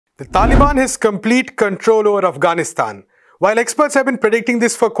The Taliban has complete control over Afghanistan. While experts have been predicting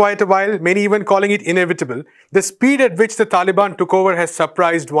this for quite a while, many even calling it inevitable, the speed at which the Taliban took over has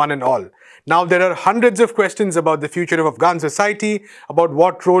surprised one and all. Now there are hundreds of questions about the future of Afghan society, about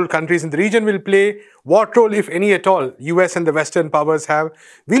what role countries in the region will play, what role, if any at all, US and the Western powers have.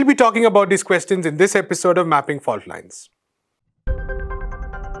 We'll be talking about these questions in this episode of Mapping Faultlines.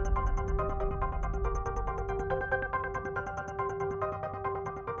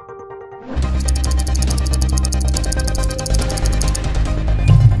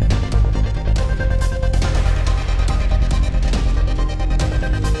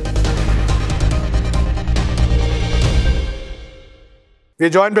 We are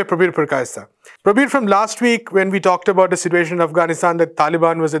joined by Prabir Purkayastha. Prabir, from last week when we talked about the situation in Afghanistan, the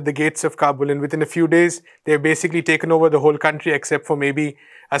Taliban was at the gates of Kabul, and within a few days, they have basically taken over the whole country except for maybe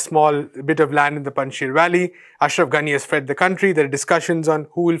a small bit of land in the Panjshir Valley. Ashraf Ghani has fled the country. There are discussions on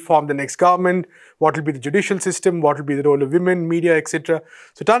who will form the next government, what will be the judicial system, what will be the role of women, media, etc.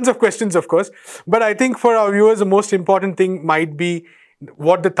 So tons of questions, of course. But I think for our viewers, the most important thing might be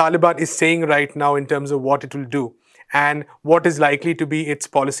what the Taliban is saying right now in terms of what it will do, and what is likely to be its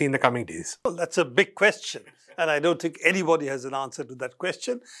policy in the coming days? Well, that's a big question, and I don't think anybody has an answer to that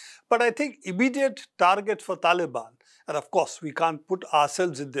question. But I think immediate target for Taliban, and of course we can't put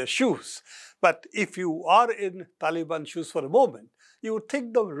ourselves in their shoes, but if you are in Taliban shoes for a moment, you would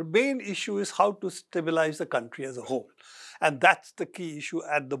think the main issue is how to stabilize the country as a whole. And that's the key issue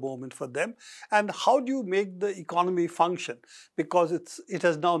at the moment for them. And how do you make the economy function? Because it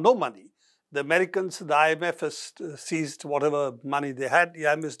has now no money. The Americans, the IMF has seized whatever money they had. The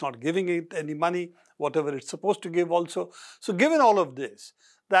IMF is not giving it any money, whatever it's supposed to give also. So given all of this,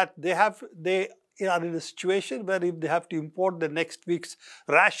 that they are in a situation where if they have to import the next week's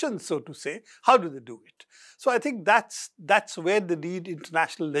rations, so to say, how do they do it? So I think that's where they need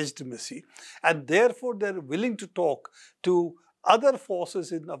international legitimacy. And therefore, they're willing to talk to other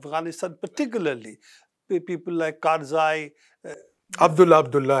forces in Afghanistan, particularly people like Karzai,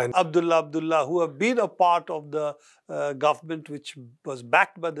 Abdullah, who have been a part of the government which was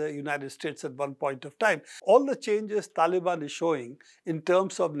backed by the United States at one point of time. All the changes Taliban is showing in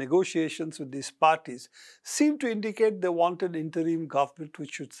terms of negotiations with these parties seem to indicate they want an interim government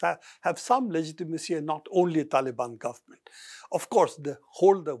which should have some legitimacy and not only a Taliban government. Of course, they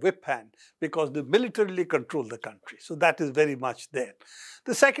hold the whip hand because they militarily control the country. So that is very much there.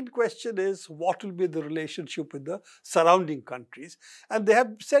 The second question is what will be the relationship with the surrounding countries? And they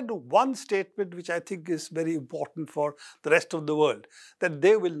have said one statement which I think is very important for the rest of the world, that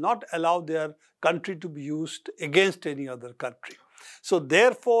they will not allow their country to be used against any other country. So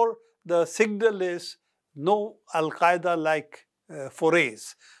therefore, the signal is no Al-Qaeda-like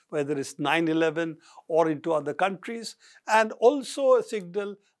forays, whether it's 9/11 or into other countries, and also a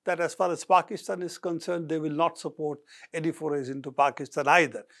signal that as far as Pakistan is concerned, they will not support any forays into Pakistan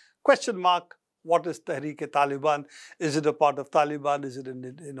either. Question mark. What is Tehreek-e-Taliban? Is it a part of Taliban? Is it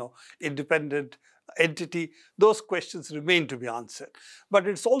an independent entity? Those questions remain to be answered. But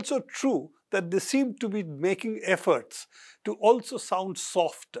it's also true that they seem to be making efforts to also sound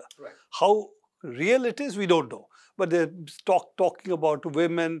softer. Right. How real it is, we don't know. But they're talking about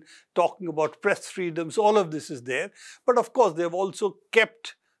women, talking about press freedoms, all of this is there. But of course, they've also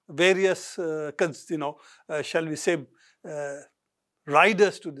kept various, shall we say,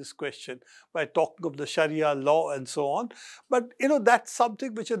 riders to this question by talking of the Sharia law and so on. But, that's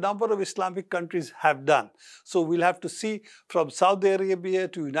something which a number of Islamic countries have done. So we'll have to see from Saudi Arabia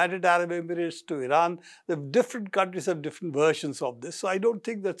to United Arab Emirates to Iran, the different countries have different versions of this. So I don't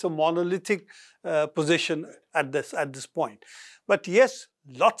think that's a monolithic position at this point. But yes,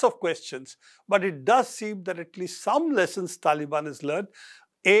 lots of questions. But it does seem that at least some lessons Taliban has learned.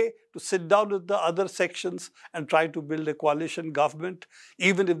 A, to sit down with the other sections and try to build a coalition government,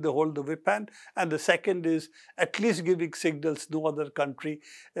 even if they hold the whip hand. And the second is at least giving signals no other country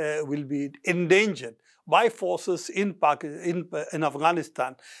will be endangered by forces in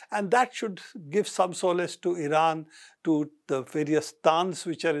Afghanistan. And that should give some solace to Iran, to the various stans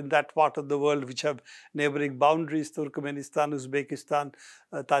which are in that part of the world, which have neighboring boundaries, Turkmenistan, Uzbekistan,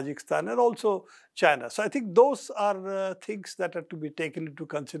 Tajikistan, and also China. So I think those are things that are to be taken into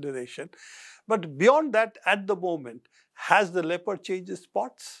consideration. But beyond that, at the moment, has the leopard changed its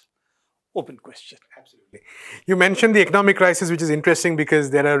spots? Open question. Absolutely. You mentioned the economic crisis, which is interesting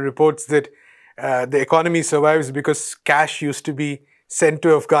because there are reports that the economy survives because cash used to be sent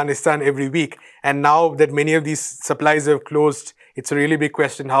to Afghanistan every week. And now that many of these supplies have closed, it's a really big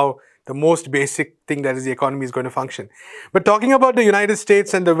question how the most basic thing, that is the economy, is going to function. But talking about the United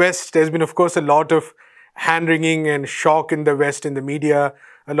States and the West, there's been, of course, a lot of hand-wringing and shock in the West, in the media,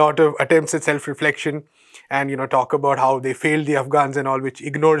 a lot of attempts at self-reflection and, talk about how they failed the Afghans and all, which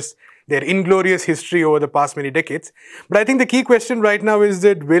ignores their inglorious history over the past many decades. But I think the key question right now is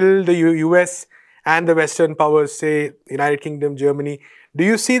that will the US and the Western powers, say United Kingdom, Germany, do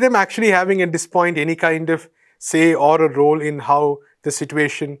you see them actually having at this point any kind of say or a role in how the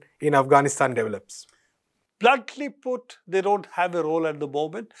situation in Afghanistan develops? Bluntly put, they don't have a role at the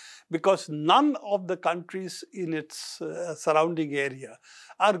moment because none of the countries in its surrounding area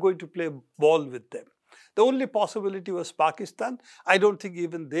are going to play ball with them. The only possibility was Pakistan. I don't think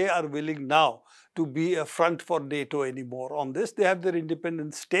even they are willing now to be a front for NATO anymore on this. They have their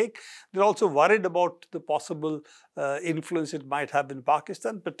independent stake. They're also worried about the possible influence it might have in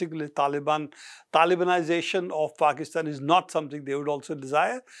Pakistan, particularly Taliban. Talibanization of Pakistan is not something they would also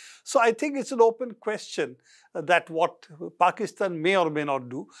desire. So I think it's an open question that what Pakistan may or may not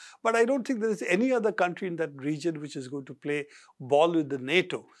do. But I don't think there is any other country in that region which is going to play ball with the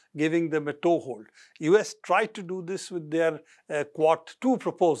NATO, giving them a toehold. US tried to do this with their Quad 2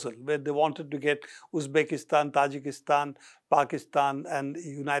 proposal, where they wanted to get Uzbekistan, Tajikistan, Pakistan and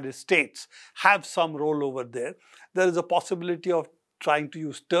United States have some role over there. There is a possibility of trying to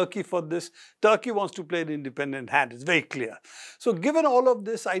use Turkey for this. Turkey wants to play an independent hand, it's very clear. So given all of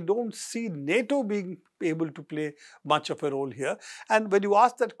this, I don't see NATO being able to play much of a role here. And when you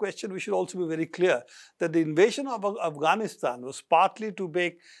ask that question, we should also be very clear that the invasion of Afghanistan was partly to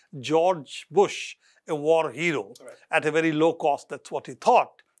make George Bush a war hero at a very low cost. That's what he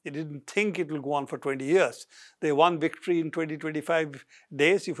thought. He didn't think it will go on for 20 years. They won victory in 20-25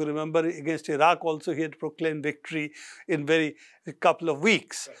 days. If you remember, against Iraq also, he had proclaimed victory in a couple of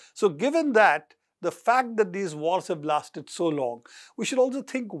weeks. Right. So given that, the fact that these wars have lasted so long, we should also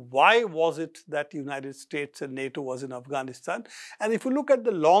think, why was it that the United States and NATO was in Afghanistan? And if you look at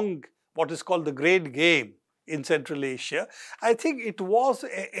the what is called the Great Game in Central Asia, I think it was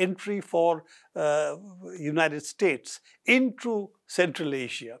an entry for United States into Central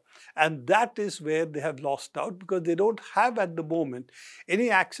Asia. And that is where they have lost out, because they don't have at the moment any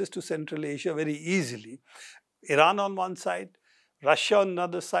access to Central Asia very easily. Iran on one side, Russia on the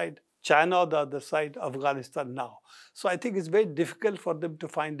other side, China on the other side, Afghanistan now. So I think it's very difficult for them to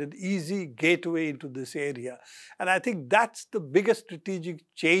find an easy gateway into this area. And I think that's the biggest strategic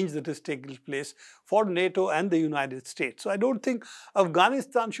change that has taken place for NATO and the United States. So I don't think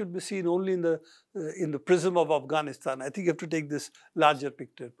Afghanistan should be seen only in the prism of Afghanistan. I think you have to take this larger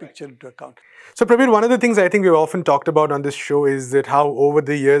picture into account. So Prabir, one of the things I think we've often talked about on this show is that how over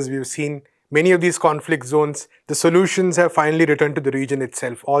the years we've seen many of these conflict zones, the solutions have finally returned to the region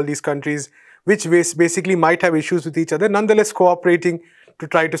itself. All these countries, which basically might have issues with each other, nonetheless cooperating to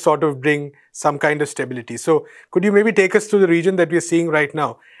try to sort of bring some kind of stability. So could you maybe take us to the region that we're seeing right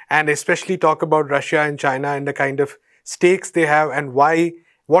now, and especially talk about Russia and China and the kind of stakes they have and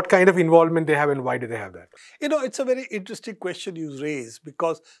what kind of involvement they have and why do they have that? You know, it's a very interesting question you raise,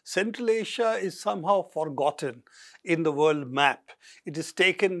 because Central Asia is somehow forgotten in the world map. It is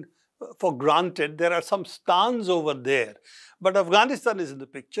taken for granted. There are some stans over there, but Afghanistan is in the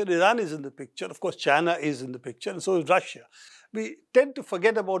picture, Iran is in the picture, of course China is in the picture, and so is Russia. We tend to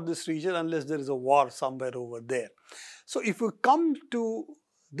forget about this region unless there is a war somewhere over there. So if we come to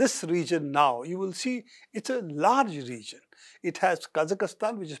this region now, you will see it's a large region. It has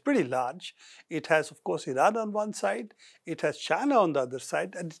Kazakhstan, which is pretty large. It has, of course, Iran on one side. It has China on the other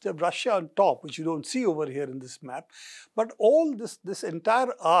side, and it has Russia on top, which you don't see over here in this map. But all this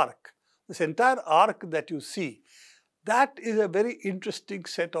entire arc that you see, that is a very interesting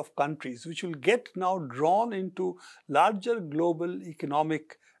set of countries, which will get now drawn into larger global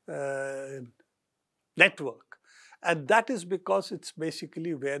economic network. And that is because it's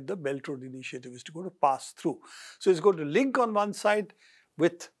basically where the Belt Road Initiative is going to pass through. So it's going to link on one side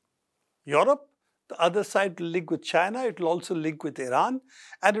with Europe, the other side will link with China, it will also link with Iran,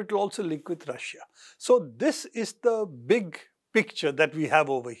 and it will also link with Russia. So this is the big picture that we have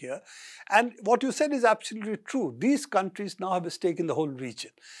over here. And what you said is absolutely true. These countries now have a stake in the whole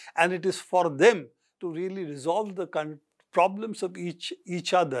region. And it is for them to really resolve the problems of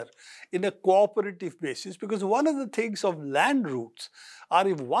each other in a cooperative basis, because one of the things of land routes are,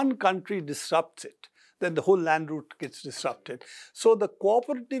 if one country disrupts it, then the whole land route gets disrupted. So the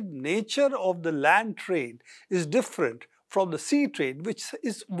cooperative nature of the land trade is different from the sea trade, which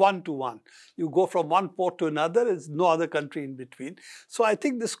is one-to-one. You go from one port to another, there's no other country in between. So I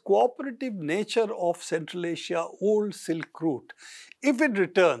think this cooperative nature of Central Asia, old Silk Route, if it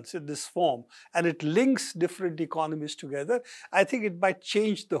returns in this form and it links different economies together, I think it might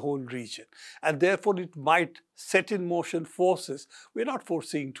change the whole region. And therefore it might set in motion forces we're not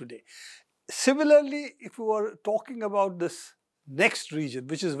foreseeing today. Similarly, if we were talking about this next region,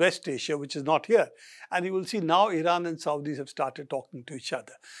 which is West Asia, which is not here. And you will see now Iran and Saudis have started talking to each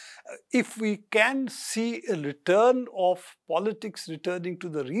other. If we can see a return of politics returning to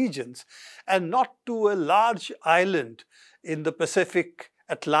the regions and not to a large island in the Pacific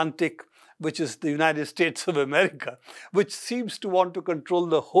Atlantic, which is the United States of America, which seems to want to control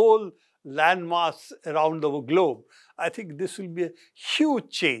the whole landmass around the globe, I think this will be a huge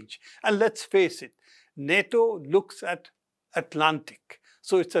change. And let's face it, NATO looks at Atlantic.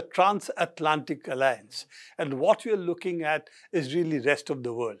 So it's a transatlantic alliance. And what we are looking at is really rest of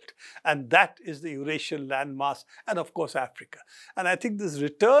the world. And that is the Eurasian landmass and of course Africa. And I think this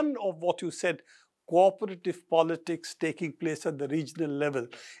return of what you said, cooperative politics taking place at the regional level,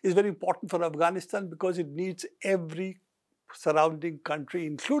 is very important for Afghanistan because it needs every surrounding country,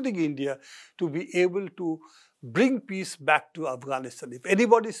 including India, to be able to bring peace back to Afghanistan. If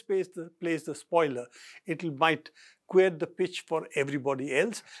anybody plays the spoiler, it might queer the pitch for everybody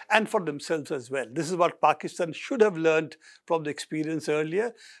else and for themselves as well. This is what Pakistan should have learned from the experience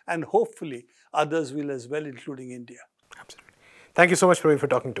earlier, and hopefully others will as well, including India. Absolutely. Thank you so much, Prabir, for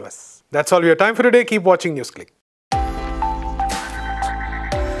talking to us. That's all we have time for today. Keep watching Newsclick.